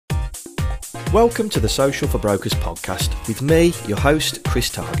Welcome to the Social for Brokers podcast with me, your host, Chris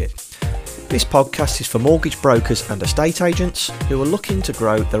Target. This podcast is for mortgage brokers and estate agents who are looking to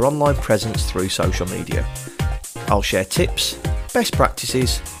grow their online presence through social media. I'll share tips, best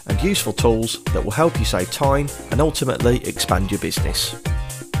practices and useful tools that will help you save time and ultimately expand your business.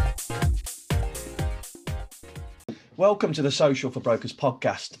 Welcome to the Social for Brokers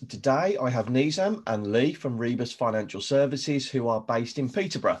podcast. Today I have Nizam and Lee from Rebus Financial Services who are based in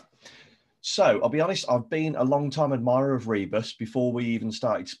Peterborough. So I'll be honest, I've been a long time admirer of Rebus before we even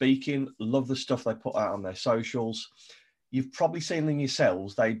started speaking. Love the stuff they put out on their socials. You've probably seen them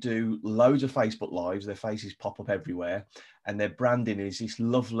yourselves. They do loads of Facebook Lives. Their faces pop up everywhere. And their branding is this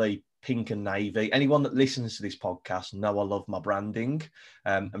lovely pink and navy. Anyone that listens to this podcast know I love my branding.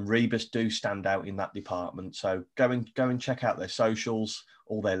 And Rebus do stand out in that department. So go and check out their socials.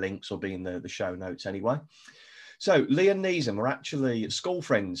 All their links will be in the show notes anyway. So Lee and Nizam are actually school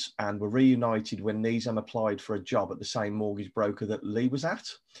friends and were reunited when Nizam applied for a job at the same mortgage broker that Lee was at.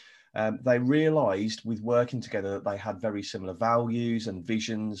 They realised with working together that they had very similar values and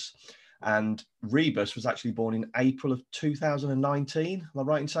visions. And Rebus was actually born in April of 2019. Am I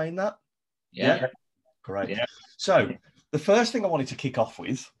right in saying that? Yeah. Great. Yeah. So the first thing I wanted to kick off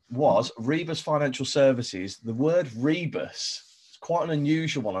with was Rebus Financial Services. The word Rebus, quite an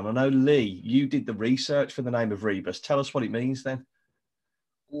unusual one. And I know, Lee, you did the research for the name of Rebus. Tell us what it means then.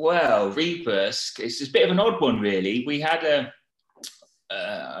 Well, Rebus, it's a bit of an odd one, really. We had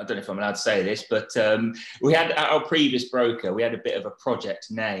I don't know if I'm allowed to say this, but we had at our previous broker, we had a bit of a project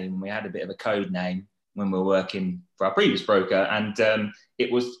name. We had a bit of a code name when we were working for our previous broker. And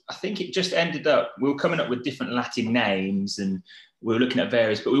I think it just ended up, we were coming up with different Latin names and we were looking at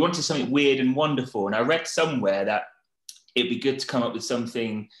various, but we wanted something weird and wonderful. And I read somewhere that it'd be good to come up with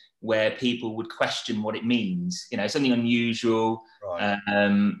something where people would question what it means, something unusual. Right.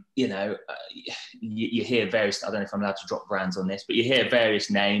 You hear various, I don't know if I'm allowed to drop brands on this, but you hear various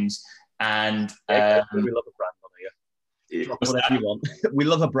names and we love a brand on here. Drop whatever you want. We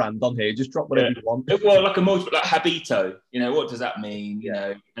love a brand on here. Just drop whatever you want. Well, like like Habito, what does that mean?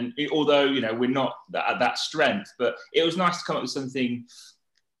 And although, we're not at that strength, but it was nice to come up with something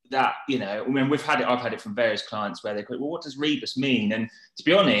that, I've had it from various clients where they go, well, what does Rebus mean? And to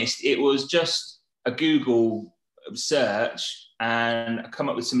be honest, it was just a Google search and I come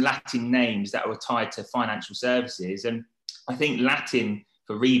up with some Latin names that were tied to financial services. And I think Latin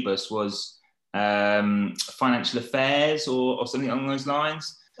for Rebus was financial affairs or something along those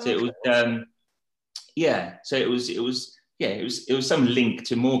lines. So it was some link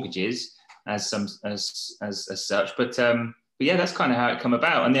to mortgages as such, but yeah, that's kind of how it come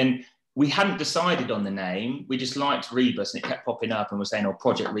about. And then we hadn't decided on the name. We just liked Rebus and it kept popping up and we're saying,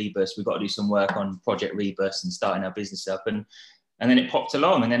 Project Rebus, we've got to do some work on Project Rebus and starting our business up. And then it popped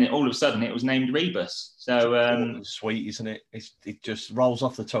along and then all of a sudden it was named Rebus. So sweet, isn't it? It just rolls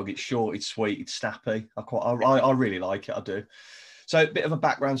off the tongue. It's short, it's sweet, it's snappy. I really like it, I do. So a bit of a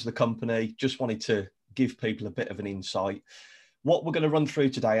background to the company. Just wanted to give people a bit of an insight. What we're going to run through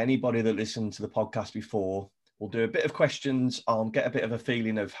today, anybody that listened to the podcast before, we'll do a bit of questions, get a bit of a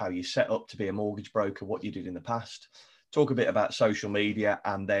feeling of how you set up to be a mortgage broker, what you did in the past, talk a bit about social media,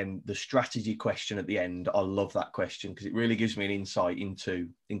 and then the strategy question at the end. I love that question because it really gives me an insight into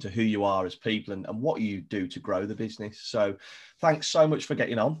who you are as people and what you do to grow the business. So thanks so much for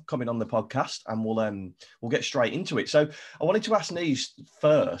coming on the podcast, and we'll get straight into it. So I wanted to ask Niz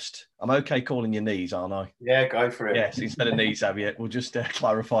first. I'm okay calling you Niz, aren't I? Yeah, go for it. Yes, instead of Niz, Javier. We'll just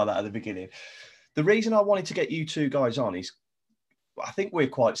clarify that at the beginning. The reason I wanted to get you two guys on is I think we're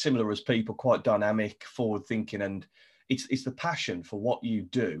quite similar as people, quite dynamic, forward thinking, and it's the passion for what you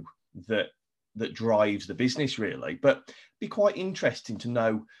do that drives the business really. But it'd be quite interesting to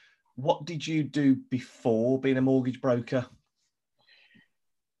know, what did you do before being a mortgage broker?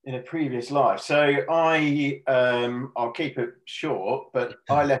 In a previous life. So I'll keep it short, but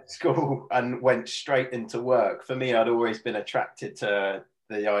I left school and went straight into work. For me, I'd always been attracted to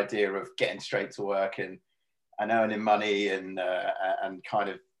the idea of getting straight to work and earning money and kind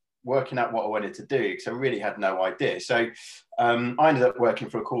of working out what I wanted to do, because I really had no idea. So I ended up working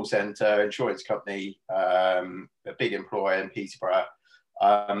for a call center, insurance company, a big employer in Peterborough,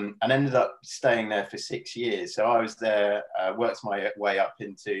 and ended up staying there for 6 years. So I was there, worked my way up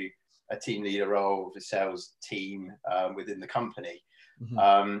into a team leader role with a sales team within the company,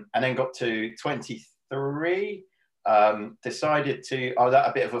 and then got to 23. Decided I was at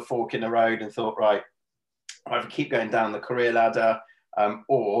a bit of a fork in the road and thought, right, I either keep going down the career ladder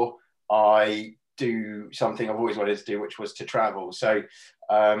or I do something I've always wanted to do, which was to travel. So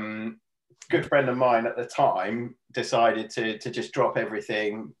good friend of mine at the time decided to just drop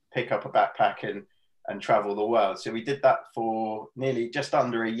everything, pick up a backpack and travel the world. So we did that for nearly just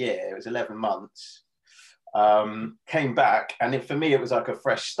under a year. It was 11 months. Came back, and for me, it was like a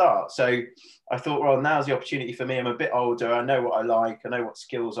fresh start. So I thought, well, now's the opportunity for me. I'm a bit older. I know what I like. I know what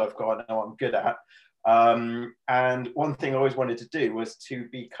skills I've got. I know what I'm good at. And one thing I always wanted to do was to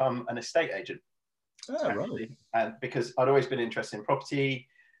become an estate agent. Oh, right. And because I'd always been interested in property.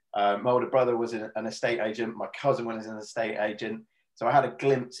 My older brother was an estate agent. My cousin was an estate agent. So I had a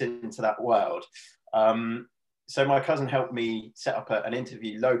glimpse into that world. So my cousin helped me set up an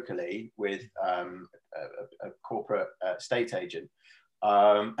interview locally with a corporate estate agent.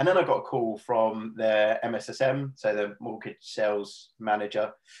 And then I got a call from their MSSM, so the mortgage sales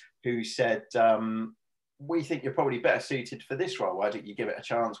manager, who said, we think you're probably better suited for this role. Why don't you give it a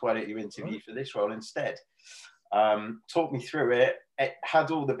chance? Why don't you interview for this role instead? Talked me through it. It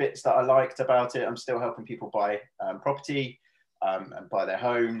had all the bits that I liked about it. I'm still helping people buy property and buy their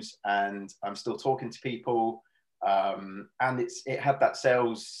homes, and I'm still talking to people. And it had that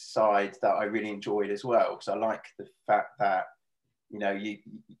sales side that I really enjoyed as well, because I like the fact that, you know,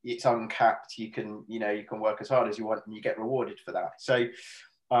 it's uncapped. You can work as hard as you want and you get rewarded for that. So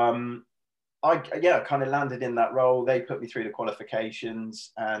I kind of landed in that role. They put me through the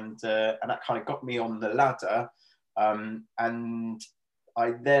qualifications, and that kind of got me on the ladder. And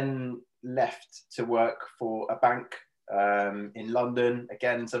I then left to work for a bank in London.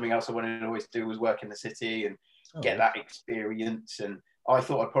 Again, something else I wanted to always do was work in the city and get that experience. And I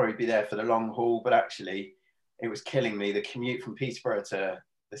thought I'd probably be there for the long haul, but actually it was killing me, the commute from Peterborough to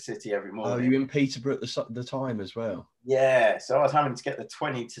the city every morning. Oh, you in Peterborough at the time as well? Yeah, so I was having to get the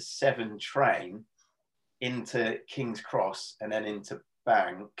 20 to 7 train into King's Cross and then into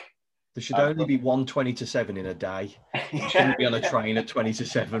Bank. There should only be one 20 to 7 in a day. You shouldn't be on a train at 20 to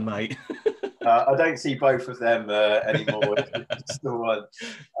 7, mate. I don't see both of them anymore. It's still one.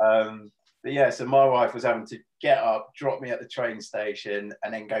 But yeah, so my wife was having to get up, drop me at the train station,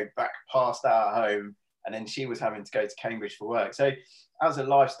 and then go back past our home. And then she was having to go to Cambridge for work. So as a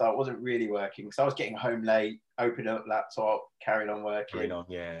lifestyle, it wasn't really working. So I was getting home late, opening up laptop, carrying on working. Carrying on,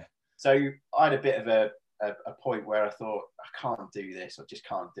 yeah. So I had a bit of a point where I thought, I can't do this. I just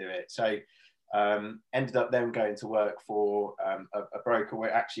can't do it. So ended up then going to work for a broker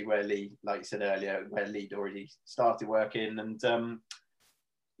where Lee, like you said earlier, where Lee'd already started working. And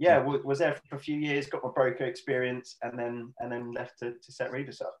was there for a few years, got my broker experience, and then left to set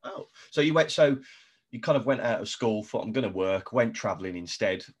Rebus up. Oh, so you kind of went out of school, thought I'm going to work, went travelling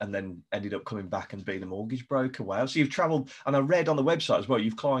instead, and then ended up coming back and being a mortgage broker. Wow. So you've travelled, and I read on the website as well,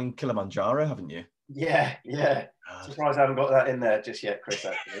 you've climbed Kilimanjaro, haven't you? Yeah. Surprised I haven't got that in there just yet, Chris,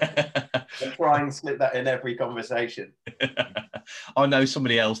 actually. I try and slip that in every conversation. I know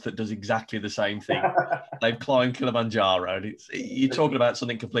somebody else that does exactly the same thing. They've climbed Kilimanjaro, and you're talking about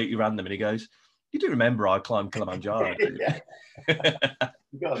something completely random, and he goes, "You do remember I climbed Kilimanjaro?" Yeah.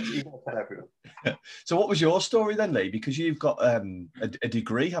 You got to tell everyone. So what was your story then, Lee? Because you've got a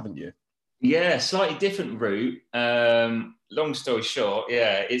degree, haven't you? Yeah, slightly different route. Long story short,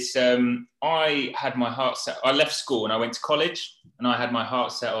 yeah, it's I had my heart set. I left school and I went to college, and I had my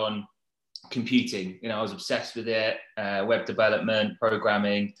heart set on computing. You know, I was obsessed with it, web development,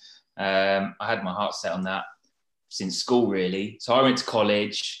 programming. I had my heart set on that since school, really. So I went to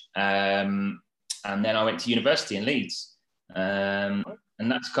college, and then I went to university in Leeds.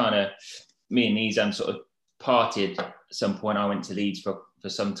 And that's kind of me and Nizam sort of parted at some point. I went to Leeds for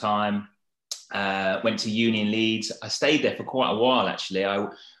some time, went to uni in Leeds. I stayed there for quite a while, actually. I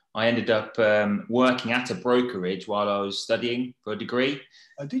ended up working at a brokerage while I was studying for a degree.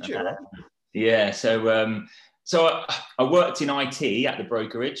 Oh, did you? Yeah, so I worked in IT at the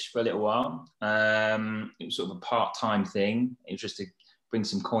brokerage for a little while. It was sort of a part-time thing. It was just to bring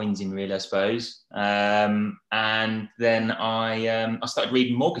some coins in, really, I suppose. And then I started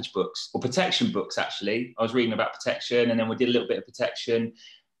reading mortgage books, or protection books, actually. I was reading about protection, and then we did a little bit of protection.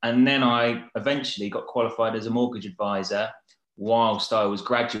 And then I eventually got qualified as a mortgage advisor whilst I was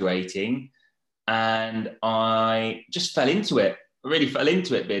graduating. And I just fell into it. I really fell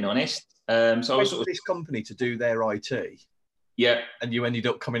into it, being honest. So I was sort of this company to do their IT. Yeah. And you ended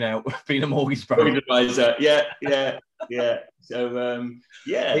up coming out being a mortgage broker. Mortgage advisor. Yeah. So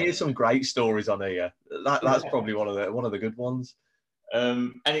Here's some great stories on here. That's probably one of the good ones.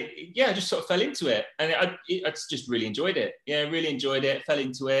 And I just sort of fell into it, and I just really enjoyed it. Yeah, really enjoyed it. Fell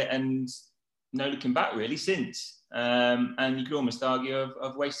into it, and no looking back really since. And you could almost argue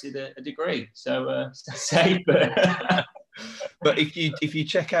I've wasted a degree. So safe. But if you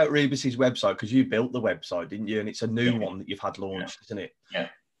check out Rebus's website, because you built the website, didn't you? And it's a new one that you've had launched, isn't it? Yeah.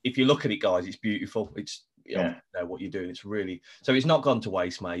 if you look at it, guys, it's beautiful. It's you know what you're doing. It's really so. It's not gone to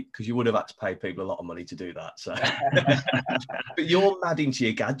waste, mate, because you would have had to pay people a lot of money to do that. So, but you're mad into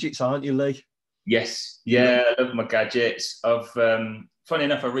your gadgets, aren't you, Lee? Yes, yeah, I love my gadgets. Funny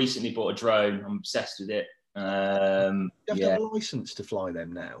enough, I recently bought a drone. I'm obsessed with it. You have to have a license to fly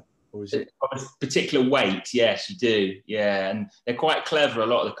them now, or is it of a particular weight? Yes, you do. Yeah, and they're quite clever. A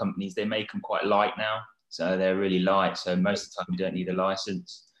lot of the companies, they make them quite light now, so they're really light. So most of the time, you don't need a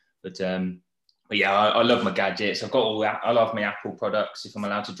license. But yeah, I love my gadgets. I've got I love my Apple products, if I'm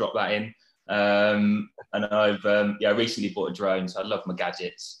allowed to drop that in. And I've recently bought a drone, so I love my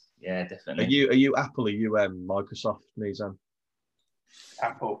gadgets. Yeah, definitely. Are you Apple? Are you Microsoft, Nizam?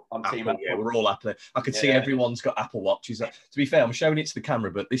 Apple. I'm team Apple. Yeah, we're all Apple. I could see everyone's got Apple Watches. To be fair, I'm showing it to the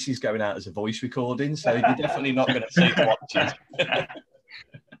camera, but this is going out as a voice recording, so you're definitely not going to see the watches.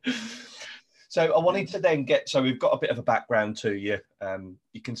 So I wanted to then so we've got a bit of a background to you.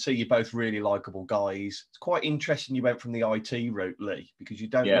 You can see you're both really likeable guys. It's quite interesting you went from the IT route, Lee, because you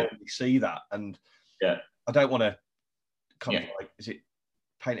don't normally see that. And I don't want to kind of like,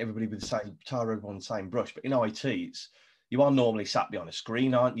 paint everybody with the same, tar everyone the same brush, but in IT, you are normally sat behind a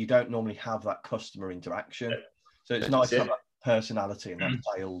screen, aren't you? You don't normally have that customer interaction. So it's nice to have that personality and that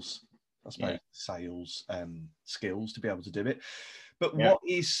sales, I suppose, sales skills to be able to do it. But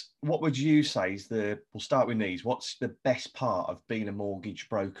what would you say is we'll start with these, what's the best part of being a mortgage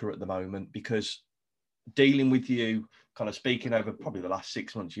broker at the moment? Because dealing with you, kind of speaking over probably the last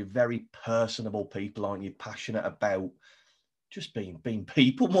 6 months, you're very personable people, aren't you? Passionate about just being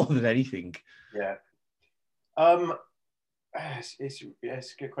people more than anything. Yeah. It's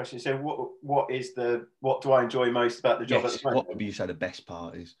a good question. So what do I enjoy most about the job at the moment? What would you say the best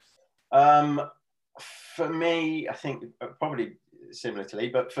part is? For me, I think probably similar to Lee,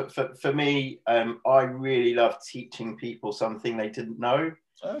 but for me, I really love teaching people something they didn't know.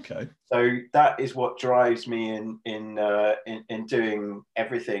 Okay. So that is what drives me in doing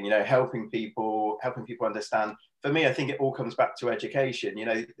everything, helping people understand. For me, I think it all comes back to education.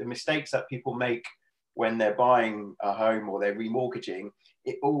 The mistakes that people make when they're buying a home or they're remortgaging,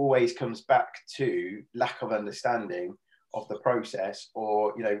 it always comes back to lack of understanding of the process,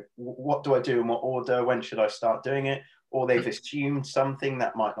 or what do I do in what order, when should I start doing it, or they've assumed something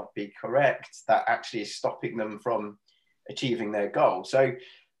that might not be correct, that actually is stopping them from achieving their goal. So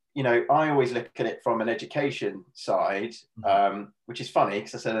I always look at it from an education side, which is funny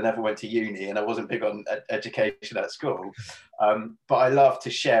because I said I never went to uni and I wasn't big on education at school, but I love to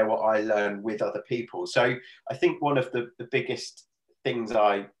share what I learn with other people. So I think one of the biggest things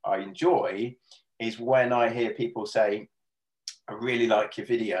I enjoy is when I hear people say, I really like your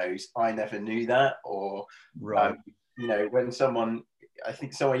videos, I never knew that, or when someone, I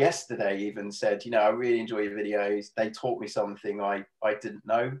think someone yesterday even said, I really enjoy your videos, they taught me something I didn't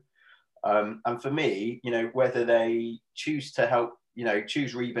know. And for me, whether they choose to help,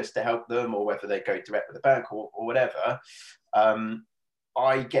 choose Rebus to help them, or whether they go direct with the bank or whatever,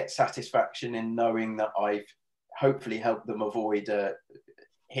 I get satisfaction in knowing that I've hopefully helped them avoid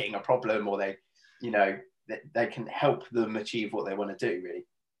hitting a problem, or they can help them achieve what they want to do, really.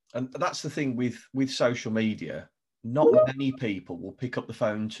 And that's the thing with social media. Not many people will pick up the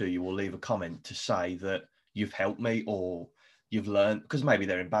phone to you or leave a comment to say that you've helped me or you've learned, because maybe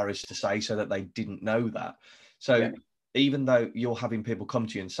they're embarrassed to say so that they didn't know that. So even though you're having people come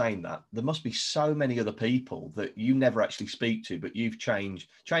to you and saying that, there must be so many other people that you never actually speak to, but you've changed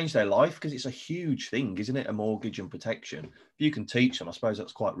their life, because it's a huge thing, isn't it? A mortgage and protection. If you can teach them, I suppose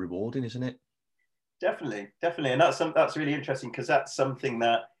that's quite rewarding, isn't it? Definitely. And that's really interesting, because that's something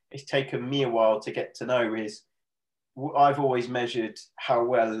that it's taken me a while to get to know. Is I've always measured how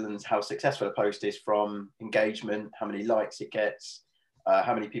well and how successful a post is from engagement, how many likes it gets,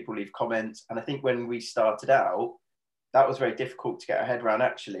 how many people leave comments. And I think when we started out, that was very difficult to get our head around,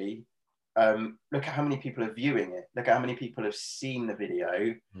 actually. Look at how many people are viewing it. Look at how many people have seen the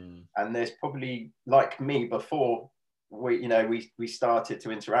video. And there's probably, like me, before we started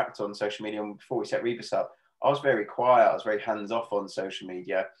to interact on social media, and before we set Rebus up, I was very quiet. I was very hands-off on social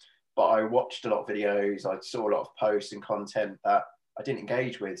media, but I watched a lot of videos. I saw a lot of posts and content that I didn't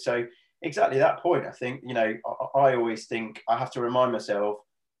engage with. So exactly that point, I think, I always think I have to remind myself,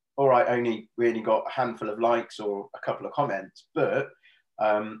 all right, only really got a handful of likes or a couple of comments, but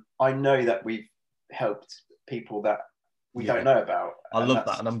I know that we've helped people that we don't know about. I love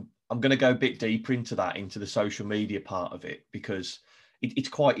that. And I'm going to go a bit deeper into the social media part of it, because it's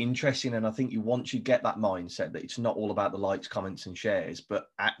quite interesting. And I think once you get that mindset that it's not all about the likes, comments and shares, but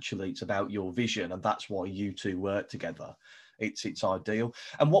actually it's about your vision, and that's why you two work together. It's ideal.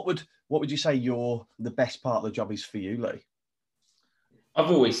 And what would you say the best part of the job is for you, Lee?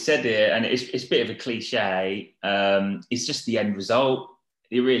 I've always said it, and it's a bit of a cliche. It's just the end result.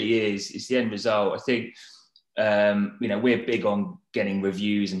 It really is. It's the end result. I think, we're big on getting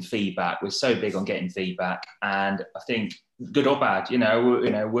reviews and feedback. We're so big on getting feedback, and I think good or bad,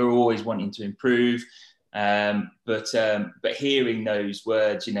 we're always wanting to improve. But hearing those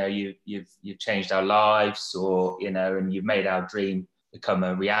words, you've changed our lives, or and you've made our dream become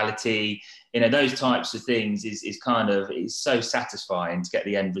a reality. Those types of things is kind of, it's so satisfying to get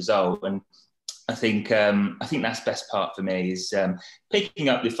the end result. And I think that's the best part for me is picking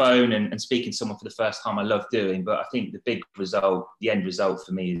up the phone and speaking to someone for the first time. I love doing, but I think the big result, the end result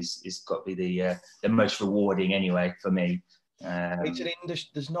for me is got to be the most rewarding anyway for me. It's an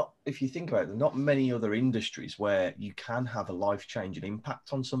industry. There's not, if you think about it, there's not many other industries where you can have a life-changing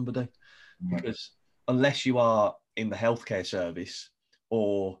impact on somebody, because unless you are in the healthcare service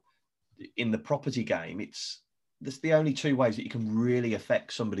or in the property game, that's the only two ways that you can really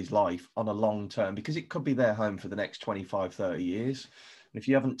affect somebody's life on a long term, because it could be their home for the next 25, 30 years. And if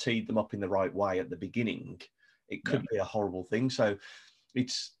you haven't teed them up in the right way at the beginning, it could be a horrible thing. So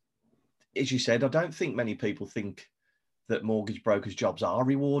it's, as you said, I don't think many people think that mortgage brokers' jobs are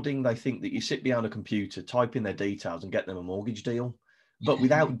rewarding. They think that you sit behind a computer, type in their details and get them a mortgage deal. But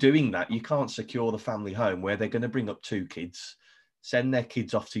without doing that, you can't secure the family home where they're going to bring up 2 kids, send their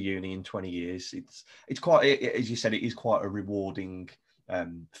kids off to uni in 20 years. It's quite, as you said, it is quite a rewarding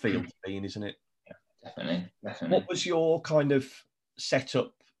field to be in, isn't it? Yeah, definitely. What was your kind of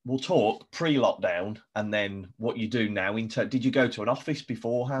setup? We'll talk pre-lockdown and then what you do now. Did you go to an office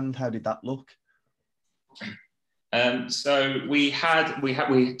beforehand? How did that look? So we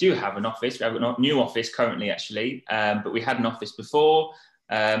do have an office. We have a new office currently, actually, but we had an office before.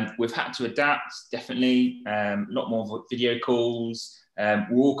 We've had to adapt, definitely. A lot more video calls. We're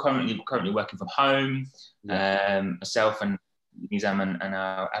all currently working from home. Myself and Nizam and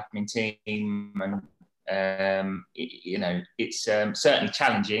our admin team, and it's certainly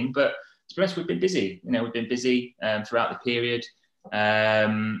challenging. But to be honest, we've been busy. We've been busy throughout the period.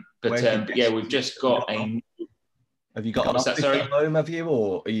 We've just got a. Have you got an office at home, have you,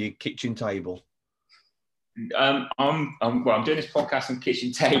 or are you kitchen table? I'm doing this podcast on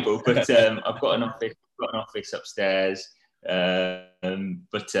kitchen table, but I've got an office upstairs.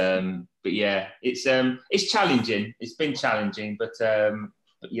 But yeah, it's challenging. It's been challenging, but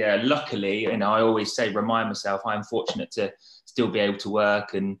yeah, luckily, I always remind myself, I'm fortunate to still be able to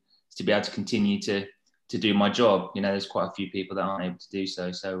work and to be able to continue to do my job. There's quite a few people that aren't able to do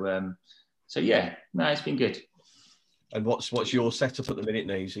so. So yeah, no, it's been good. And what's your setup at the minute,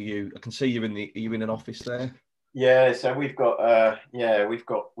 Nees? I can see you are you in an office there? Yeah, so we've got a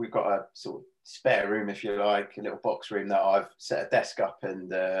sort of spare room, if you like, a little box room that I've set a desk up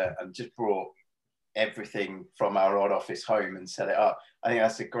and just brought everything from our old office home and set it up. I think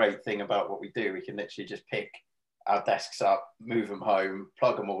that's a great thing about what we do. We can literally just pick our desks up, move them home,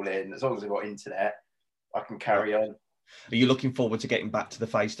 plug them all in. As long as we've got internet, I can carry on. Are you looking forward to getting back to the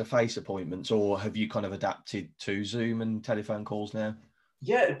face-to-face appointments, or have you kind of adapted to Zoom and telephone calls now?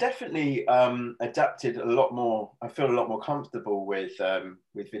 Yeah, definitely adapted a lot more. I feel a lot more comfortable with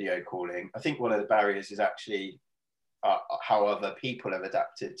video calling. I think one of the barriers is actually how other people have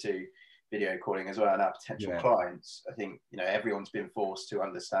adapted to video calling as well, and our potential clients. I think everyone's been forced to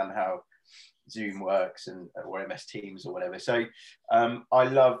understand how Zoom works or MS Teams or whatever. So I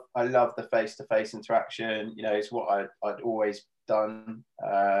love the face-to-face interaction. It's what I'd always done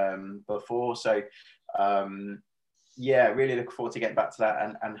before. So really looking forward to getting back to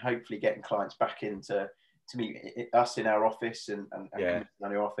that and hopefully getting clients back in to meet us in our office and in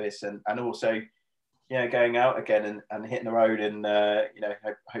our office and also going out again and hitting the road and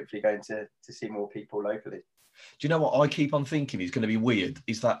hopefully going to see more people locally. Do you know what I keep on thinking is going to be weird?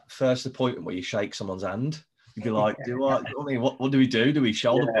 Is that first appointment where you shake someone's hand? You'd be like, what do we do? Do we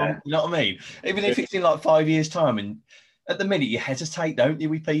shoulder bump? You know what I mean? Even if it's in like 5 years' time, and at the minute you hesitate, don't you,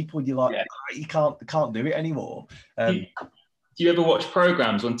 with people? You're like, you can't do it anymore. Do you ever watch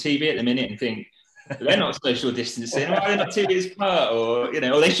programs on TV at the minute and think, they're not social distancing, or they're not 2 years apart, or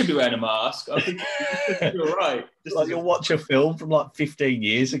or they should be wearing a mask? I think you're right. Like you'll watch a film from like 15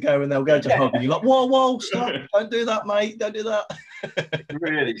 years ago, and they'll go to hug, and you're like, whoa, stop! Don't do that, mate. Don't do that. It's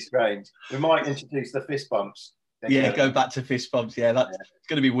really strange. We might introduce the fist bumps. Go back to fist bumps. Yeah, that's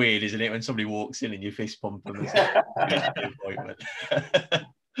going to be weird, isn't it? When somebody walks in and you fist bump them.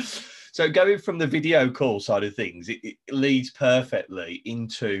 So going from the video call side of things, it leads perfectly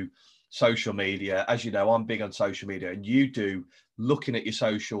into social media. As you know, I'm big on social media, and you do, looking at your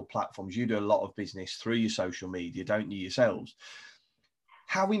social platforms, you do a lot of business through your social media, don't you, yourselves?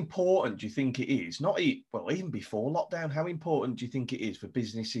 how important do you think it is? Well, even before lockdown, how important do you think it is for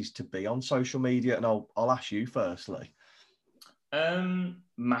businesses to be on social media? And I'll ask you firstly.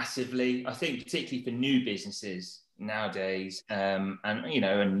 Massively. I think particularly for new businesses nowadays, and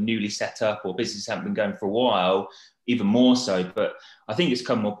and newly set up, or businesses haven't been going for a while, even more so. But I think it's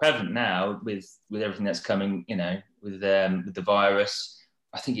become more prevalent now with everything that's coming, with the virus.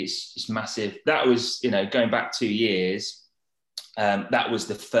 I think it's massive. That was, going back 2 years, that was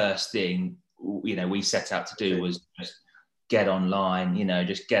the first thing, we set out to do, was just get online,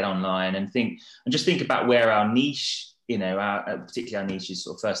 just get online and just think about where our niche, particularly our niche is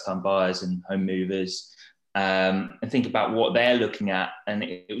sort of first-time buyers and home movers, and think about what they're looking at. And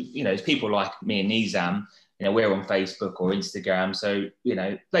it's people like me and Nizam. We're on Facebook or Instagram, so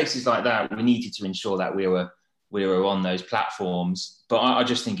places like that. We needed to ensure that we were on those platforms. But I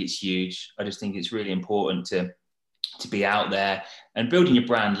just think it's huge. I just think it's really important to be out there and building your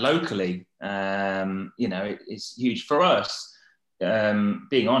brand locally. It's huge for us.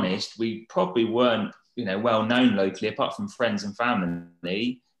 Being honest, we probably weren't well known locally, apart from friends and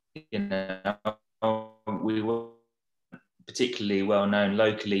family. We were particularly well known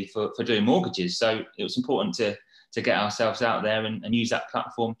locally for doing mortgages, so it was important to get ourselves out there and use that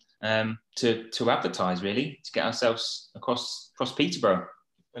platform to advertise, really, to get ourselves across Peterborough.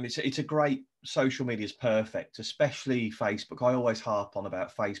 And it's a great, social media is perfect, especially Facebook. I always harp on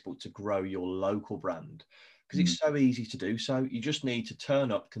about Facebook to grow your local brand, because it's so easy to do so. You just need to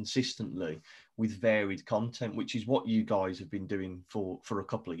turn up consistently with varied content, which is what you guys have been doing for a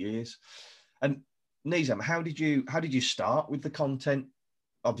couple of years. And Nizam, how did you start with the content?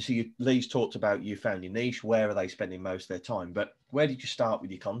 Obviously, Lee's talked about you found your niche. Where are they spending most of their time? But where did you start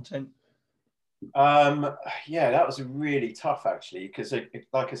with your content? Yeah, that was really tough, actually, because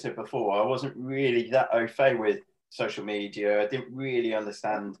like I said before, I wasn't really that au fait with social media. I didn't really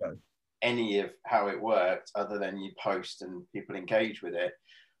understand any of how it worked, other than you post and people engage with it.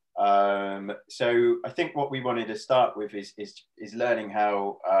 So I think what we wanted to start with is learning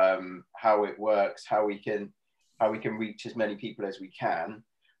how it works, how we can reach as many people as we can.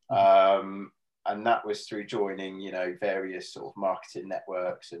 And that was through joining, various sort of marketing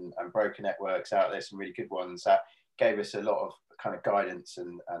networks and broker networks out there, some really good ones that gave us a lot of kind of guidance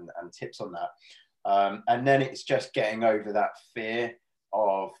and tips on that. And then it's just getting over that fear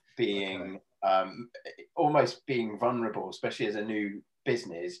of being almost being vulnerable, especially as a new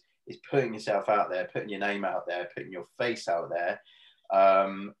business, is putting yourself out there, putting your name out there, putting your face out there,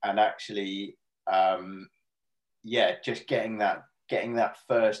 and actually, just getting that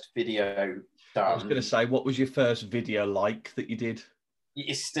first video done. I was going to say, what was your first video like that you did?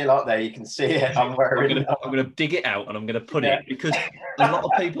 It's still up there. You can see it. I'm going to dig it out and I'm going to put it, because a lot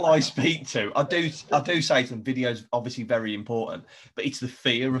of people I speak to, I do say to them, video's obviously very important, but it's the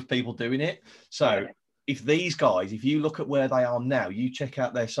fear of people doing it. So if these guys, if you look at where they are now, you check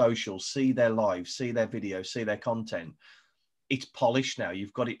out their socials, see their lives, see their videos, see their content, it's polished now.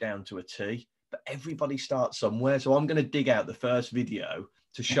 You've got it down to a T, but everybody starts somewhere. So I'm going to dig out the first video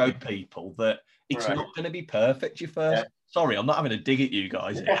to show people that it's not going to be perfect, your first. Sorry, I'm not having to dig at you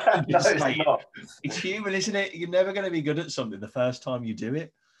guys. It's human, isn't it? You're never going to be good at something the first time you do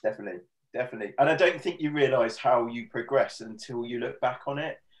it. Definitely. And I don't think you realise how you progress until you look back on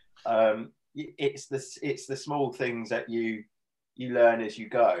it. It's the small things that you learn as you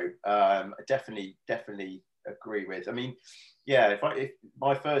go. I definitely agree with. I mean, if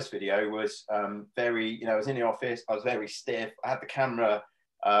my first video was very, I was in the office, I was very stiff. I had the camera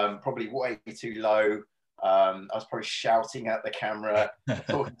probably way too low. I was probably shouting at the camera,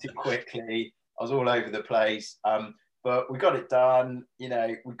 talking too quickly. I was all over the place. But we got it done, we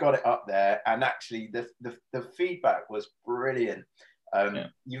got it up there. And actually the feedback was brilliant.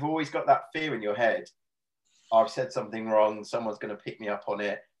 You've always got that fear in your head. I've said something wrong. Someone's going to pick me up on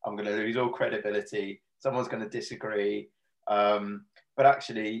it. I'm going to lose all credibility. Someone's going to disagree. But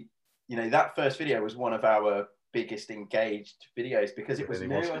actually, that first video was one of our biggest engaged videos because it was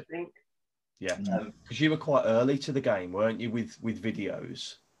new, I think. Yeah, because you were quite early to the game, weren't you, with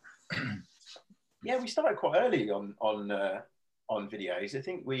videos? Yeah, we started quite early on videos. I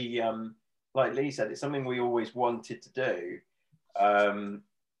think we, like Lee said, it's something we always wanted to do.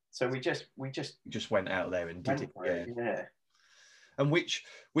 So we just went out there and did it. Yeah. And which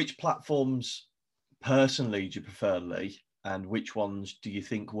platforms personally do you prefer, Lee? And which ones do you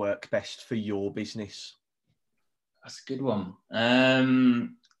think work best for your business? That's a good one. I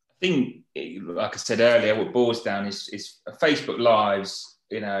think, like I said earlier, what boils down is Facebook Lives.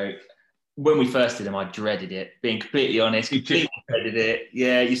 When we first did them, I dreaded it. Being completely honest, completely dreaded it.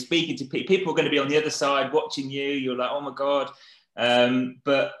 Yeah, you're speaking to people. People are going to be on the other side watching you. You're like, oh my God.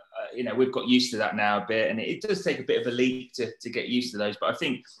 But we've got used to that now a bit, and it does take a bit of a leap to get used to those. But I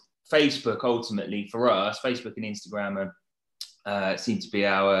think Facebook, ultimately for us, Facebook and Instagram seem to be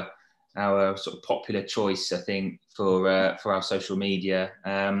our sort of popular choice, I think, for our social media.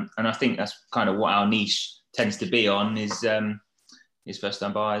 And I think that's kind of what our niche tends to be on, is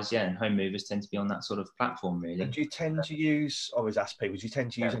first-time buyers, and home movers tend to be on that sort of platform, really. And do you tend to use, I always ask people, do you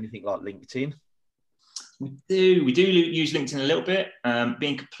tend to use anything like LinkedIn? We do use LinkedIn a little bit.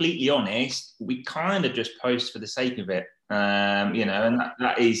 Being completely honest, we kind of just post for the sake of it, and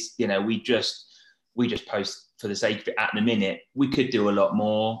that is, we just post for the sake of it at the minute. We could do a lot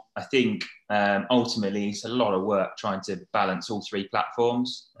more. I think ultimately it's a lot of work trying to balance all three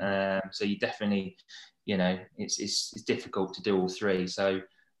platforms. So you definitely, it's difficult to do all three. So,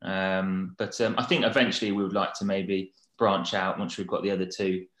 but I think eventually we would like to maybe branch out once we've got the other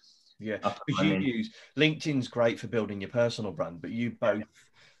two. Yeah, because you use LinkedIn's great for building your personal brand, but you both,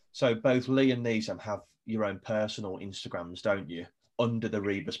 so both Lee and Nizam have your own personal Instagrams, don't you, under the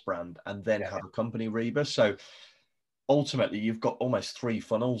Rebus brand, and then have a company Rebus. So ultimately, you've got almost 3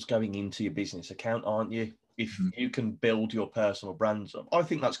 funnels going into your business account, aren't you? If you can build your personal brands up, I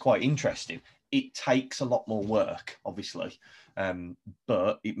think that's quite interesting. It takes a lot more work, obviously,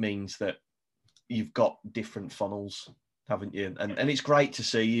 but it means that you've got different funnels, haven't you? And it's great to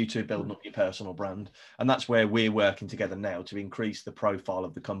see you two building up your personal brand. And that's where we're working together now to increase the profile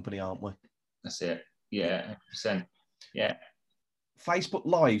of the company, aren't we? That's it. Yeah, 100%. Yeah. Facebook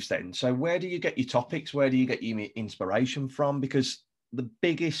Lives then. So where do you get your topics? Where do you get your inspiration from? Because the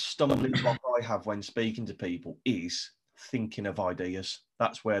biggest stumbling block I have when speaking to people is thinking of ideas.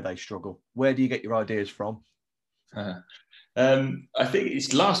 That's where they struggle. Where do you get your ideas from? I think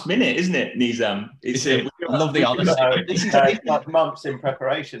it's last minute, isn't it, Nizam? I love the honesty. This is like months in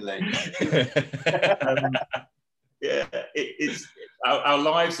preparation, Lee. It's our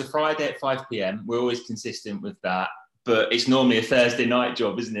lives are Friday at 5 p.m. We're always consistent with that, but it's normally a Thursday night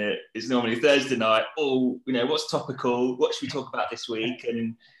job, isn't it? It's normally Thursday night. Oh, what's topical? What should we talk about this week?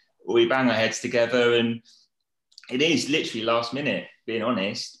 And we bang our heads together, and it is literally last minute, being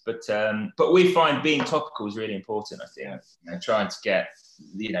honest. But we find being topical is really important. I think trying to get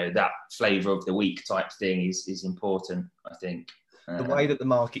that flavour of the week type thing is important. I think the way that the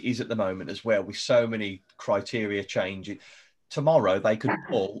market is at the moment as well, with so many criteria changing. Tomorrow they could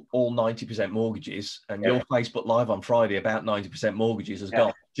pull all 90% mortgages, and your Facebook Live on Friday about 90% mortgages has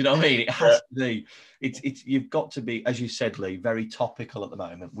gone. Do you know what I mean? It has to be. It's you've got to be, as you said, Lee, very topical at the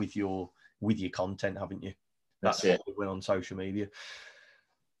moment with your content, haven't you? That's it. What we went on social media.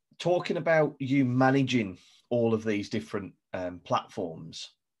 Talking about you managing all of these different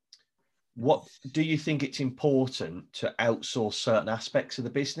platforms, what do you think it's important to outsource certain aspects of the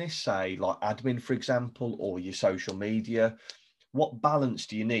business, say like admin, for example, or your social media? What balance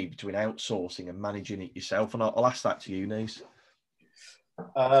do you need between outsourcing and managing it yourself? And I'll ask that to you, Niz.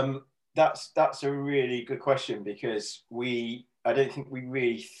 That's a really good question, because I don't think we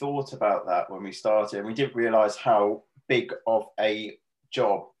really thought about that when we started, and we didn't realise how big of a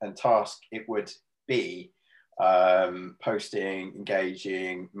job and task it would be, posting,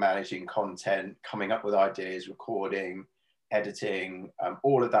 engaging, managing content, coming up with ideas, recording, editing,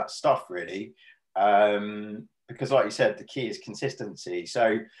 all of that stuff, really. Because like you said, the key is consistency.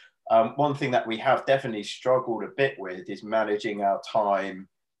 So one thing that we have definitely struggled a bit with is managing our time,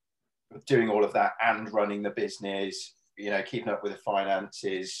 doing all of that and running the business, keeping up with the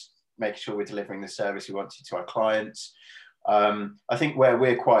finances, making sure we're delivering the service we want to our clients. I think where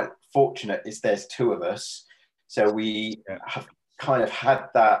we're quite fortunate is there's 2 of us. So we have kind of had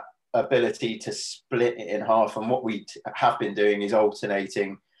that ability to split it in half. And what we have been doing is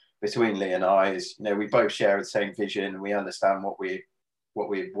alternating between Lee and I. Is we both share the same vision. We understand what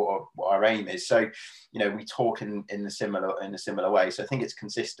our aim is. So we talk in a similar way. So I think it's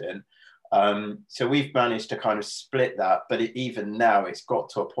consistent. So we've managed to kind of split that, but even now it's got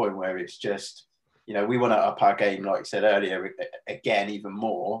to a point where it's just we want to up our game, like I said earlier, again even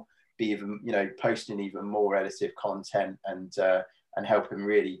more, be even posting even more edited content and helping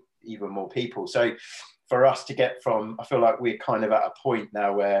really even more people. So for us to get from, I feel like we're kind of at a point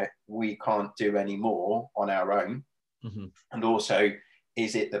now where we can't do any more on our own. And also,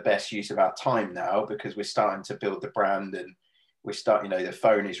 is it the best use of our time now, because we're starting to build the brand, and we start, the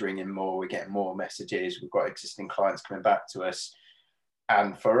phone is ringing more, we're getting more messages, we've got existing clients coming back to us.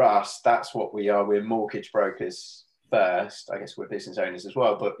 And for us, that's what we are. We're mortgage brokers first. I guess we're business owners as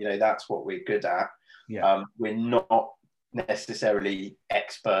well, but that's what we're good at. We're not necessarily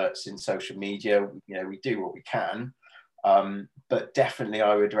experts in social media. We do what we can, but definitely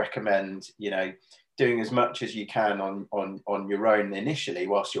I would recommend doing as much as you can on your own initially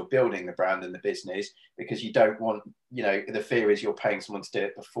whilst you're building the brand and the business, because you don't want, you know, the fear is you're paying someone to do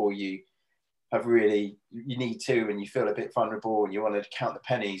it before you have really, you need to, and you feel a bit vulnerable and you want to count the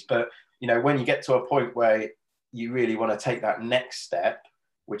pennies. But, you know, when you get to a point where you really want to take that next step,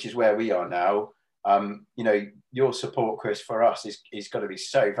 which is where we are now, you know, your support, Chris, for us is going to be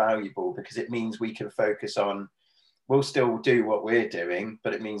so valuable, because it means we can focus on, we'll still do what we're doing,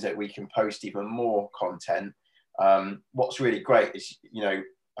 but it means that we can post even more content. What's really great is, you know,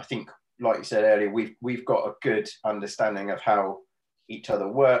 I think, like you said earlier, we've got a good understanding of how each other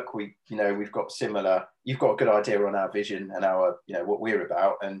work. You know, we've got similar, you've got a good idea on our vision and our, you know, what we're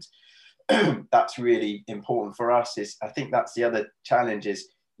about. And that's really important for us. Is, I think that's the other challenge, is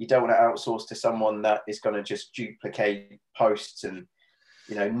you don't want to outsource to someone that is going to just duplicate posts and,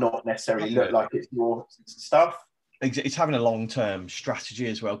 you know, not necessarily look like it's your stuff. It's having a long-term strategy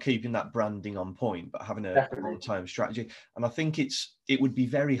as well, keeping that branding on point, but having a long-term strategy. And I think it would be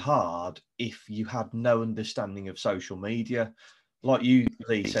very hard if you had no understanding of social media. Like you,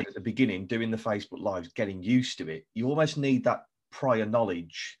 Lee, said at the beginning, doing the Facebook Lives, getting used to it, you almost need that prior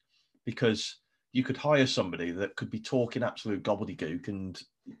knowledge, because you could hire somebody that could be talking absolute gobbledygook and,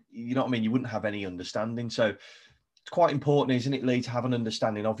 you know what I mean, you wouldn't have any understanding. So it's quite important, isn't it, Lee, to have an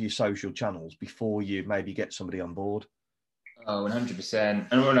understanding of your social channels before you maybe get somebody on board? Oh, 100%.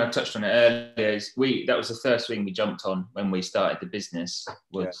 And when I touched on it earlier, that was the first thing we jumped on when we started the business,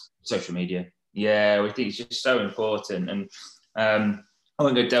 was social media. Yeah, we think it's just so important. And I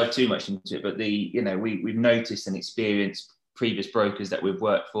won't go delve too much into it, but we've noticed and experienced previous brokers that we've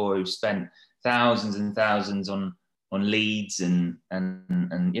worked for who've spent thousands and thousands on leads and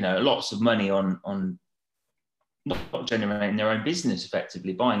you know, lots of money on not generating their own business,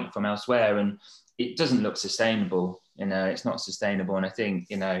 effectively buying it from elsewhere, and it doesn't look sustainable. You know, it's not sustainable. And I think,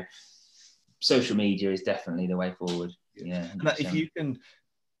 you know, social media is definitely the way forward. Yeah. And if you can,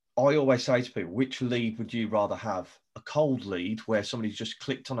 I always say to people, which lead would you rather have? A cold lead where somebody's just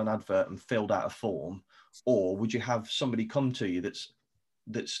clicked on an advert and filled out a form, or would you have somebody come to you that's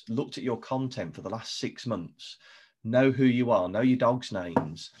looked at your content for the last 6 months, know who you are, know your dog's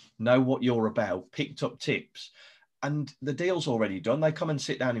names, know what you're about, picked up tips, and the deal's already done. They come and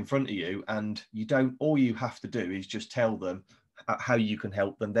sit down in front of you, and all you have to do is just tell them how you can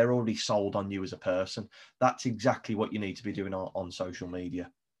help them. They're already sold on you as a person. That's exactly what you need to be doing on social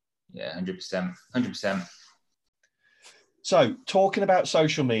media. Yeah, 100%. 100%. So talking about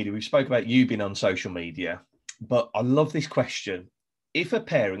social media, we spoke about you being on social media, but I love this question. If a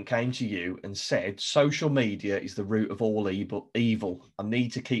parent came to you and said, social media is the root of all evil, I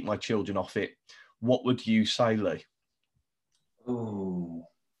need to keep my children off it, what would you say, Lee? Oh,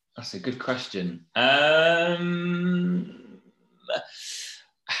 that's a good question. Having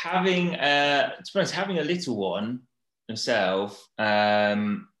a little one myself,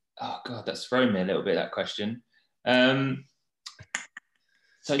 oh God, that's thrown me a little bit, that question.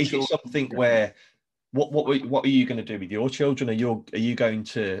 Is it something where, what are you going to do with your children? Are you going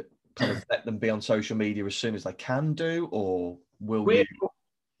to kind of let them be on social media as soon as they can do, or will you?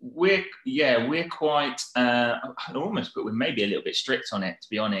 We're quite almost, but we're maybe a little bit strict on it, to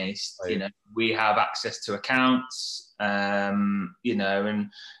be honest. Oh, yeah. You know, we have access to accounts, you know,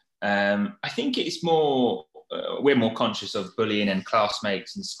 and I think it's more, we're more conscious of bullying and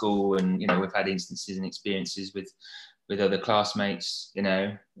classmates in school, and you know, we've had instances and experiences with other classmates. You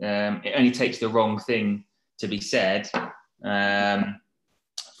know, it only takes the wrong thing to be said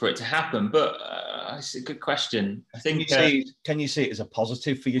for it to happen. But it's a good question. I think. Can you see it as a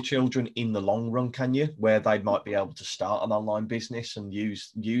positive for your children in the long run? Can you, where they might be able to start an online business and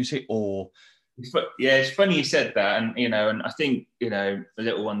use it, or? But yeah, it's funny you said that, and you know, and I think, you know, the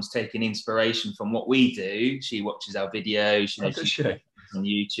little one's taking inspiration from what we do. She watches our videos, you know, she's on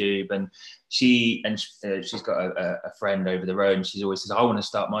YouTube, and she's got a friend over the road, and she's always says, I want to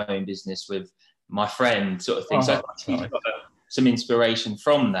start my own business with my friend, sort of thing. Oh, so she's got some inspiration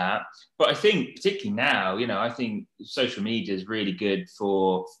from that. But I think particularly now, you know, I think social media is really good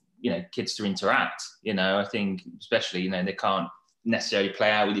for, you know, kids to interact. You know, I think especially, you know, they can't necessarily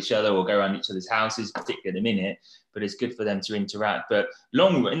play out with each other or go around each other's houses, particularly at the minute, but it's good for them to interact. But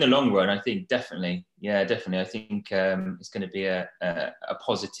in the long run, I think definitely. I think it's going to be a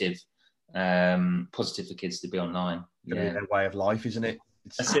positive for kids to be online. It's going to be their way of life, isn't it?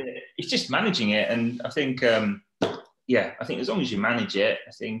 That's it. It's just managing it, and I think I think as long as you manage it,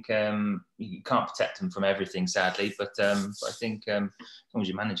 I think you can't protect them from everything, sadly, but I think as long as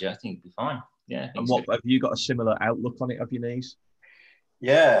you manage it, I think it'll be fine. Yeah. And what have you got a similar outlook on it, have you, Nies?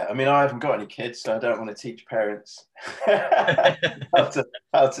 Yeah, I mean, I haven't got any kids, so I don't want to teach parents how to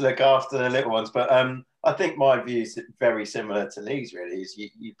look after the little ones. But I think my view is very similar to Lee's. Really, is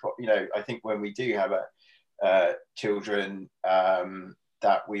you know, I think when we do have children,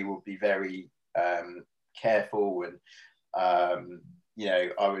 that we will be very careful, and you know,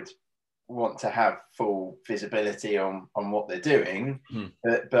 I would want to have full visibility on what they're doing,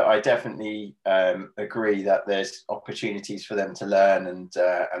 but I definitely agree that there's opportunities for them to learn and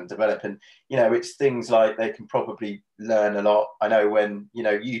develop, and you know, it's things like they can probably learn a lot. I know when, you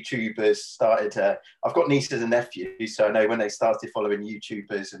know, YouTubers started I've got nieces and nephews, so I know when they started following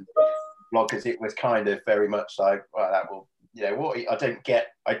YouTubers and bloggers, it was kind of very much like, well, that will, you know, what I didn't get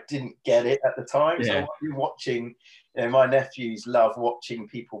it at the time. Yeah. So what you're watching, you know, my nephews love watching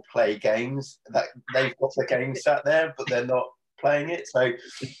people play games that they've got the game sat there, but they're not playing it. So,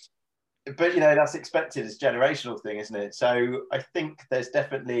 but you know, that's expected. It's a generational thing, isn't it? So I think there's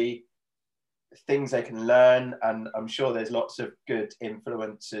definitely things they can learn, and I'm sure there's lots of good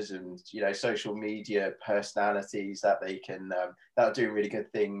influencers and, you know, social media personalities that they can that are doing really good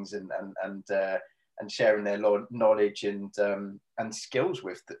things and sharing their knowledge and skills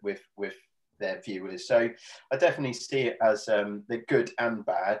with their viewers. So I definitely see it as the good and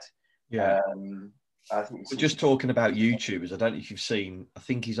bad. Yeah. I think we're just talking about YouTubers. I don't know if you've seen, I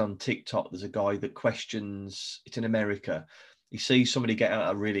think he's on TikTok. There's a guy that questions, it's in America. He sees somebody get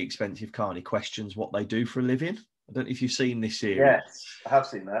out a really expensive car and he questions what they do for a living. I don't know if you've seen this series. Yes, I have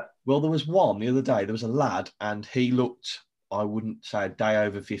seen that. Well, there was one the other day. There was a lad and he looked, I wouldn't say a day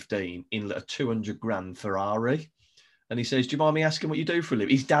over 15, in a 200 grand Ferrari. And he says, do you mind me asking what you do for a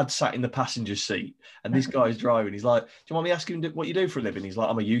living? His dad sat in the passenger seat and this guy's driving. He's like, do you mind me asking what you do for a living? He's like,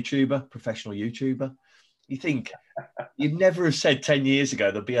 I'm a YouTuber, professional YouTuber. You think, you'd never have said 10 years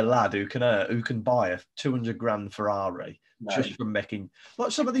ago there'd be a lad who can buy a 200 grand Ferrari just from making,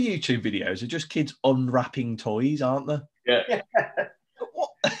 like some of the YouTube videos are just kids unwrapping toys, aren't they? Yeah.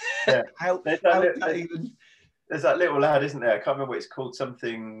 What? Yeah. There's that little lad, isn't there? I can't remember what it's called,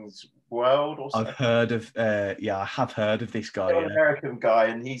 something's World or something. I've heard of, I have heard of this guy. An American guy,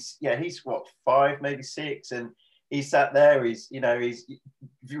 and he's what, 5, maybe 6, and he's sat there. He's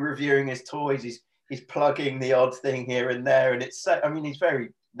reviewing his toys. He's plugging the odd thing here and there, and it's. I mean, he's very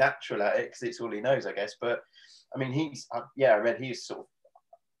natural at it because it's all he knows, I guess. But I mean, I read he's sort of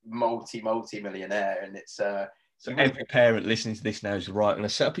multi-millionaire, and it's. So every parent listening to this now is right. I'm going to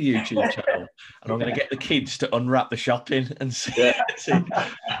set up a YouTube channel and I'm going to get the kids to unwrap the shopping and see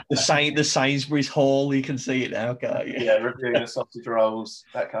the Sainsbury's haul. You can see it now, can't you? Yeah, reviewing the sausage rolls,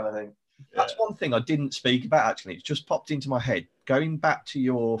 that kind of thing. That's one thing I didn't speak about, actually. It's just popped into my head. Going back to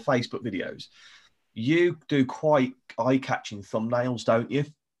your Facebook videos, you do quite eye-catching thumbnails, don't you?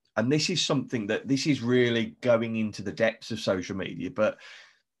 And this is something this is really going into the depths of social media, but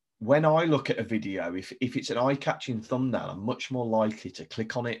when I look at a video, if it's an eye-catching thumbnail, I'm much more likely to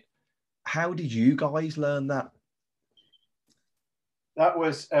click on it. How did you guys learn that? That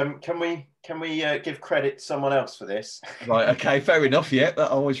was, can we give credit to someone else for this? Right, okay, fair enough, yeah, I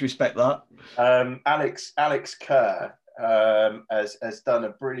always respect that. Alex Kerr has done a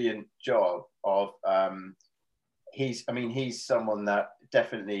brilliant job of, he's someone that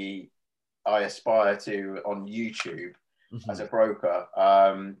definitely I aspire to on YouTube. As a broker,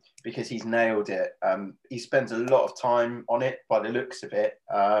 because he's nailed it. He spends a lot of time on it by the looks of it,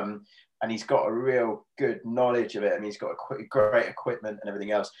 and he's got a real good knowledge of it. I mean, he's got great equipment and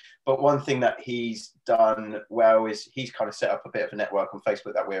everything else. But one thing that he's done well is he's kind of set up a bit of a network on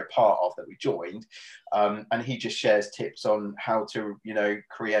Facebook that we're a part of, that we joined, and he just shares tips on how to, you know,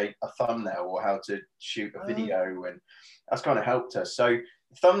 create a thumbnail or how to shoot a video, and that's kind of helped us. So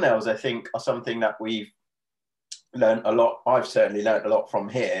thumbnails, I think, are something that we've learned a lot. I've certainly learned a lot from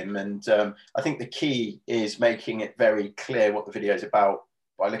him, and I think the key is making it very clear what the video is about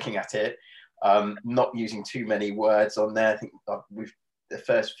by looking at it, not using too many words on there. I think the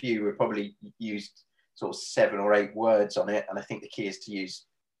first few we probably used sort of 7 or 8 words on it, and I think the key is to use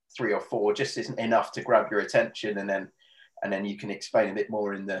 3 or 4. Just isn't enough to grab your attention, and then you can explain a bit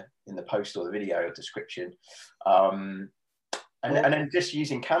more in the post or the video description, and then just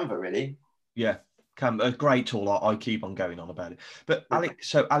using Canva, really. Yeah. A great tool. I keep on going on about it. But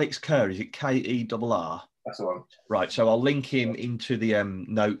Alex Kerr, is it Kerr? That's the one. Right. So I'll link him into the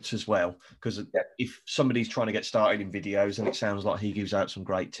notes as well, because if somebody's trying to get started in videos, and it sounds like he gives out some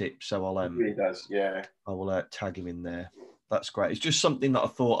great tips. So I'll he really does, yeah. I will tag him in there. That's great. It's just something that I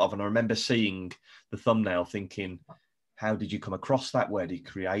thought of, and I remember seeing the thumbnail thinking, how did you come across that? Where did you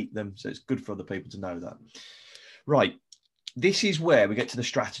create them? So it's good for other people to know that. Right. This is where we get to the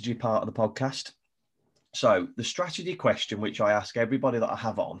strategy part of the podcast. So the strategy question, which I ask everybody that I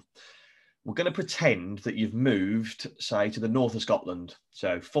have on, we're going to pretend that you've moved, say, to the north of Scotland,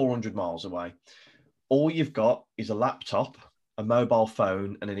 so 400 miles away. All you've got is a laptop, a mobile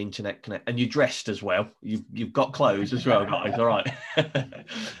phone, and an internet connect, and you're dressed as well. You've got clothes as well, guys. All right.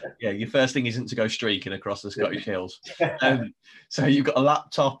 Yeah, your first thing isn't to go streaking across the Scottish hills. So you've got a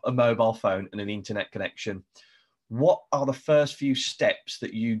laptop, a mobile phone, and an internet connection. What are the first few steps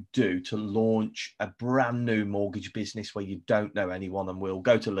that you do to launch a brand new mortgage business where you don't know anyone? And we'll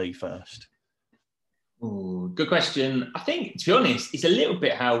go to Lee first. Ooh, good question. I think, to be honest, it's a little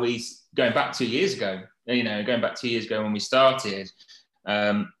bit how going back 2 years ago, going back 2 years ago when we started,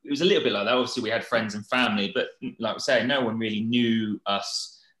 it was a little bit like that. Obviously, we had friends and family, but like I say, no one really knew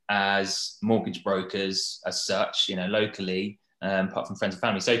us as mortgage brokers as such, locally, apart from friends and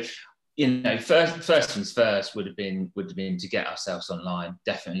family. So, first things first would have been to get ourselves online,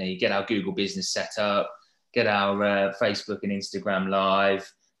 definitely get our Google business set up, get our Facebook and Instagram live,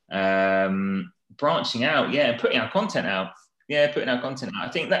 branching out, and putting our content out. I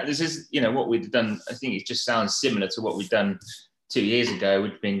think that this is, what we've done. I think it just sounds similar to what we've done 2 years ago.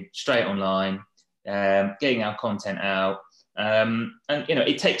 We've been straight online, getting our content out. And,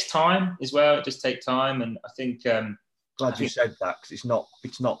 it takes time as well. It just takes time. And I think, glad you said that, because it's not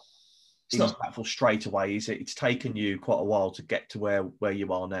impactful straight away, is it? It's taken you quite a while to get to where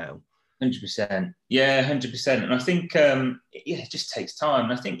you are now. 100%. Yeah, 100%. And I think, it just takes time.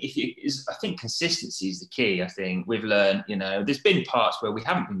 And I think I think consistency is the key. I think we've learned, there's been parts where we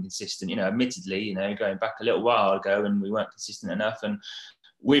haven't been consistent, admittedly, going back a little while ago and we weren't consistent enough. And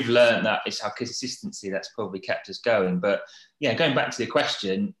we've learned that it's our consistency that's probably kept us going. But yeah, going back to the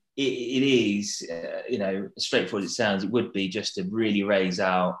question, it is, as straightforward as it sounds, it would be just to really raise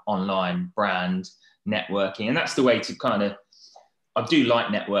our online brand networking. And that's the way to kind of, I do like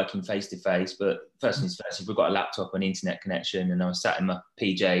networking face to face, but first things first, if we've got a laptop and internet connection and I was sat in my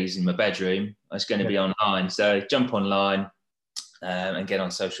PJs in my bedroom, it's going to be online. So jump online and get on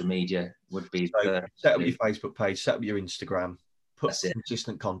social media would be set up your Facebook page, set up your Instagram, put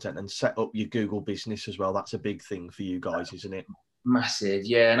consistent content, and set up your Google business as well. That's a big thing for you guys, isn't it? Massive,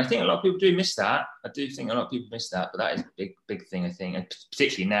 yeah. And I think a lot of people do miss that. I do think a lot of people miss that, but that is a big thing, I think. And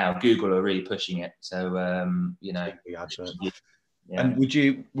particularly now, Google are really pushing it. So, Yeah. And would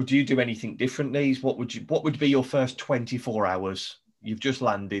you do anything differently? What would be your first 24 hours? You've just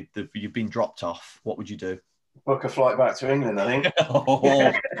landed, you've been dropped off. What would you do? Book a flight back to England, I think.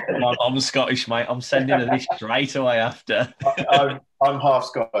 I'm Scottish, mate. I'm sending her this straight away after. I'm half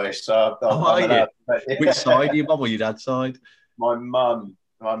Scottish, so Which side? Your mum or your dad's side? My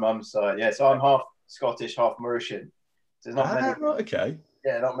mum's side. Yeah, so I'm half Scottish, half Mauritian. So there's not many. Right, okay.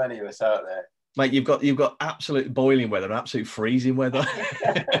 Yeah, not many of us out there. Mate, you've got absolute boiling weather and absolute freezing weather.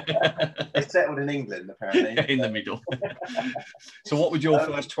 They settled in England, apparently. In the middle. So what would your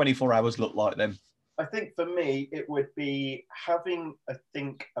first 24 hours look like then? I think for me, it would be having a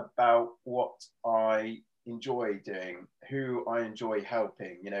think about what I enjoy doing, who I enjoy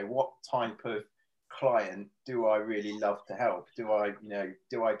helping, what type of client do I really love to help? Do I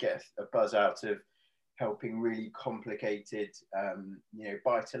get a buzz out of helping really complicated,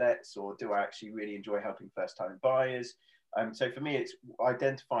 buy-to-lets, or do I actually really enjoy helping first-time buyers? So for me, it's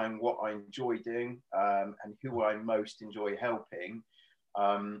identifying what I enjoy doing and who I most enjoy helping.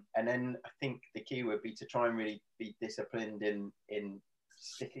 And then I think the key would be to try and really be disciplined in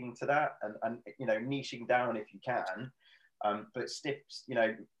sticking to that and niching down if you can, but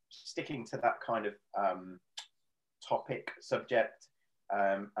sticking to that kind of topic, subject.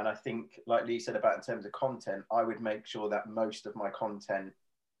 And I think, like Lee said about in terms of content, I would make sure that most of my content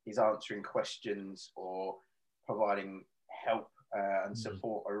is answering questions or providing help and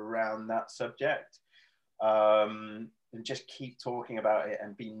support around that subject. And just keep talking about it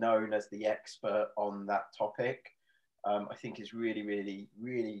and be known as the expert on that topic, I think is really, really,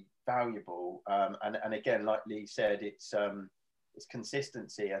 really valuable. And again, like Lee said, it's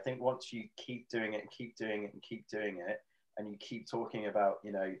consistency. I think once you keep doing it and keep doing it and keep doing it, and you keep talking about,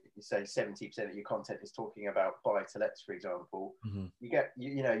 you say 70% of your content is talking about buy-to-lets, for example,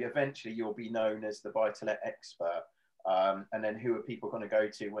 eventually you'll be known as the buy-to-let expert. And then who are people going to go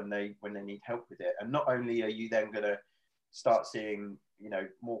to when they need help with it? And not only are you then going to start seeing,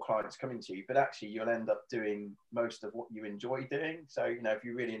 more clients coming to you, but actually you'll end up doing most of what you enjoy doing. So, if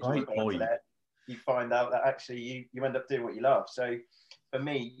you really enjoy buy-to-let, you find out that actually you end up doing what you love. So for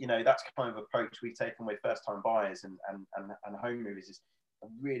me, that's kind of approach we've taken with first-time buyers and home movers is I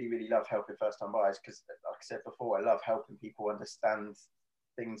really, really love helping first-time buyers because, like I said before, I love helping people understand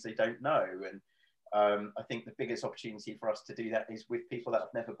things they don't know. And I think the biggest opportunity for us to do that is with people that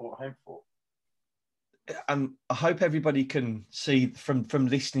have never bought a home before. and I hope everybody can see from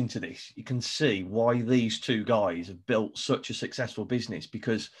listening to this, you can see why these two guys have built such a successful business,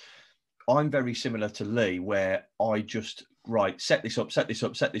 because I'm very similar to Lee, where I just, right, set this up,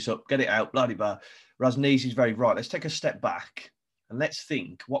 get it out, blah, blah, blah. Whereas Nees is very right. Let's take a step back and let's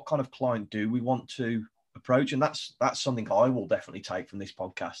think, what kind of client do we want to approach? And that's something I will definitely take from this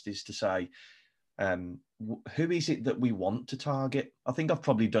podcast, is to say, who is it that we want to target? I think I've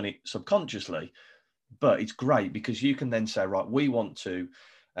probably done it subconsciously, but it's great because you can then say, right, we want to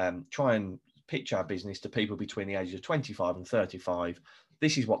try and pitch our business to people between the ages of 25 and 35.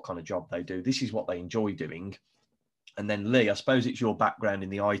 This is what kind of job they do. This is what they enjoy doing. And then Lee, I suppose it's your background in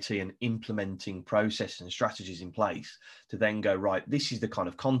the IT and implementing processes and strategies in place to then go, right, this is the kind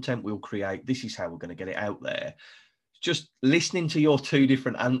of content we'll create. This is how we're going to get it out there. Just listening to your two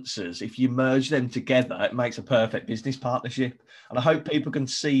different answers, if you merge them together, it makes a perfect business partnership. And I hope people can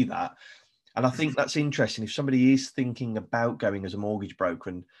see that. And I think that's interesting. If somebody is thinking about going as a mortgage broker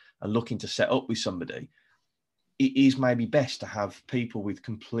and looking to set up with somebody, it is maybe best to have people with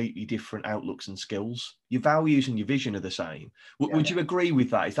completely different outlooks and skills. Your values and your vision are the same. Would you agree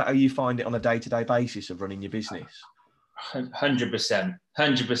with that? Is that how you find it on a day-to-day basis of running your business? 100%.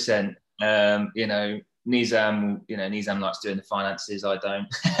 You know, Nizam likes doing the finances. I don't.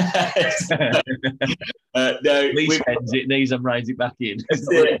 No, Lee spends it, Nizam reins it back in.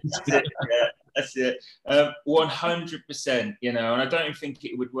 That's it. 100%. You know, and I don't think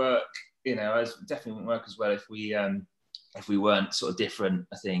it would work. You know, it definitely wouldn't work as well if we weren't sort of different.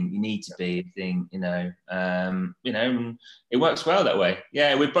 I think you need to be. I think you know, it works well that way.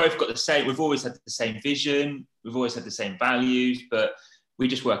 Yeah, we've both got the same. We've always had the same vision. We've always had the same values, but we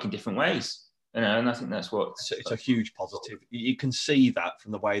just work in different ways. You know, and I think that's what it's a huge positive. You can see that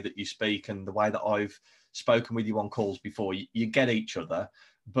from the way that you speak and the way that I've spoken with you on calls before. You get each other,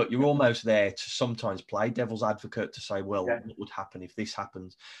 but you're almost there to sometimes play devil's advocate to say, well, what would happen if this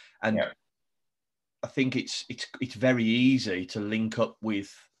happens? And I think it's very easy to link up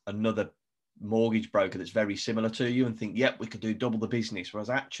with another mortgage broker that's very similar to you and think, yep, we could do double the business. Whereas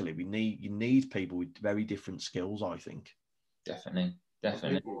actually you need people with very different skills, I think. Definitely.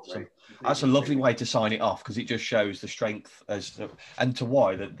 So that's a lovely way to sign it off, because it just shows the strength and to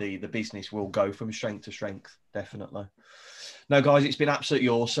why that the business will go from strength to strength. Definitely. No, guys, it's been absolutely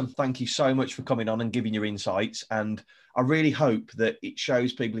awesome. Thank you so much for coming on and giving your insights. And I really hope that it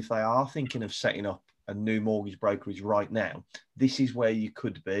shows people, if they are thinking of setting up a new mortgage brokerage right now, this is where you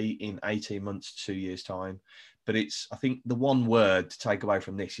could be in 18 months, 2 years' time. But I think the one word to take away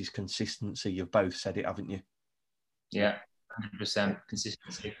from this is consistency. You've both said it, haven't you? Yeah. 100%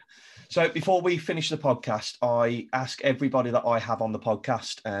 consistency. So before we finish the podcast, I ask everybody that I have on the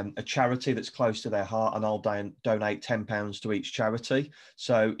podcast a charity that's close to their heart, and I'll donate £10 to each charity.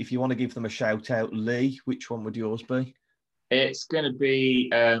 So if you want to give them a shout out, Lee, which one would yours be? It's going to be,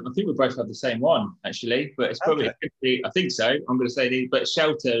 I think we both have the same one, actually, but it's probably, I think so. I'm going to say, but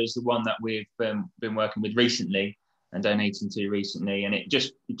Shelter is the one that we've been working with recently and donating to recently, and it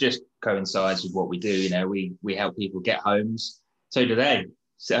just coincides with what we do. You know, we help people get homes, so do they.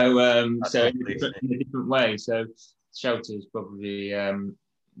 So in a different way. So Shelter is probably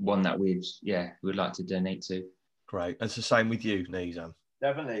one that we'd like to donate to. Great. It's the same with you, Nizam.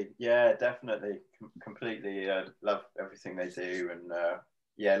 Definitely, yeah, definitely, completely love everything they do, and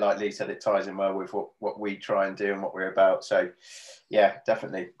like Lee said, it ties in well with what we try and do and what we're about. So, yeah,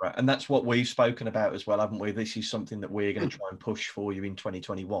 definitely. Right, and that's what we've spoken about as well, haven't we? This is something that we're going to try and push for you in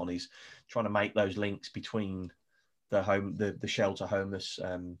 2021, is trying to make those links between the Shelter Homeless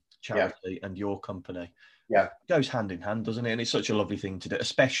charity and your company. Yeah, it goes hand in hand, doesn't it? And it's such a lovely thing to do,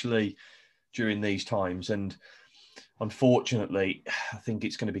 especially during these times. And unfortunately, I think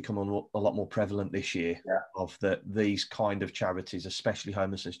it's going to become a lot more prevalent this year of these kind of charities, especially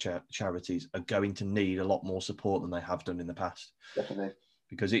homelessness charities, are going to need a lot more support than they have done in the past. Definitely.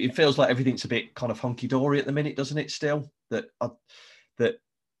 Because it feels like everything's a bit kind of hunky-dory at the minute, doesn't it, still? That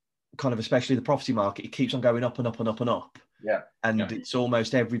kind of, especially the property market, it keeps on going up and up and up and up. Yeah. And it's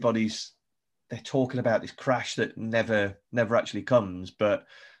almost they're talking about this crash that never actually comes, but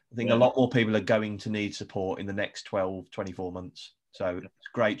I think a lot more people are going to need support in the next 12, 24 months. So it's a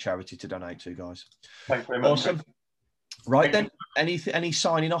great charity to donate to, guys. Thanks very much. Awesome. Right then, any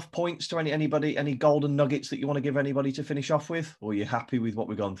signing off points to anybody, any golden nuggets that you want to give anybody to finish off with? Or are you happy with what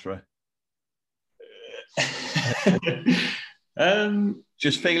we've gone through?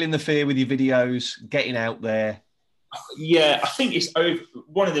 Just feeling the fear with your videos, getting out there. Yeah, I think it's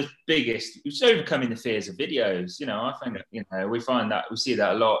one of the biggest. It's overcoming the fears of videos. You know, I think we see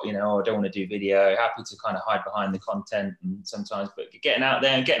that a lot. You know, I don't want to do video. Happy to kind of hide behind the content, and sometimes, but getting out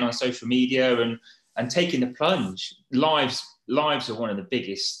there and getting on social media taking the plunge. Lives are one of the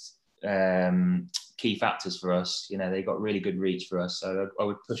biggest key factors for us. You know, they got really good reach for us. So I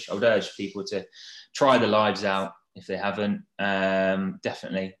would urge people to try the lives out if they haven't,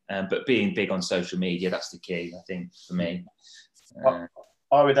 definitely. But being big on social media, that's the key, I think, for me.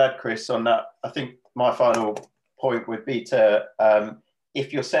 I would add, Chris, on that. I think my final point would be to,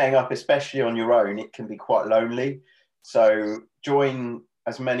 if you're setting up, especially on your own, it can be quite lonely. So join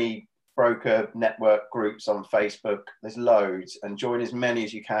as many broker network groups on Facebook. There's loads, and join as many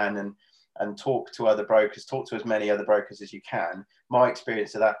as you can, and talk to other brokers, talk to as many other brokers as you can. My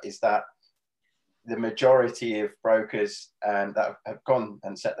experience of that is that the majority of brokers that have gone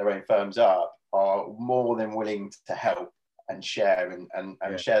and set their own firms up are more than willing to help and share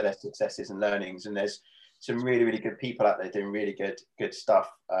and share their successes and learnings. And there's some really, really good people out there doing really good stuff.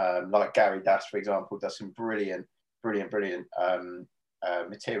 Like Gary Dash, for example, does some brilliant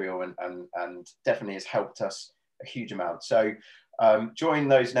material and definitely has helped us a huge amount. So join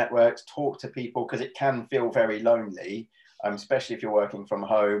those networks, talk to people, because it can feel very lonely, especially if you're working from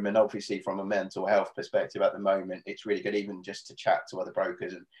home. And obviously from a mental health perspective at the moment, it's really good even just to chat to other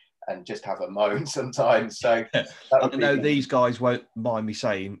brokers and just have a moan sometimes. So I know these guys won't mind me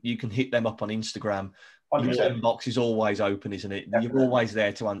saying, you can hit them up on Instagram. 100%. Your inbox is always open, isn't it? Definitely. You're always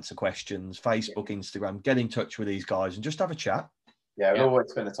there to answer questions. Facebook, Instagram, get in touch with these guys and just have a chat. Yeah, we'll always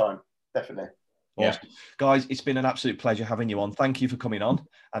spend the time. Definitely. Awesome. Yeah. Guys, it's been an absolute pleasure having you on. Thank you for coming on,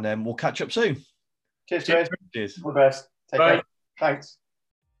 and we'll catch up soon. Cheers, guys. Cheers. All the best. Take care. Thanks.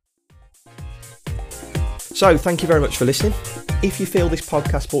 So, thank you very much for listening. If you feel this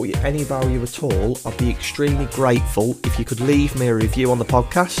podcast brought you any value at all, I'd be extremely grateful if you could leave me a review on the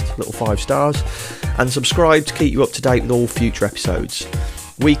podcast, little 5 stars, and subscribe to keep you up to date with all future episodes.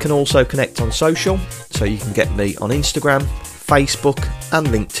 We can also connect on social, so you can get me on Instagram, Facebook and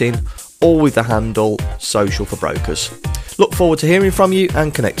LinkedIn, all with the handle Social for Brokers. Look forward to hearing from you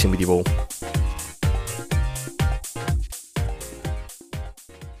and connecting with you all.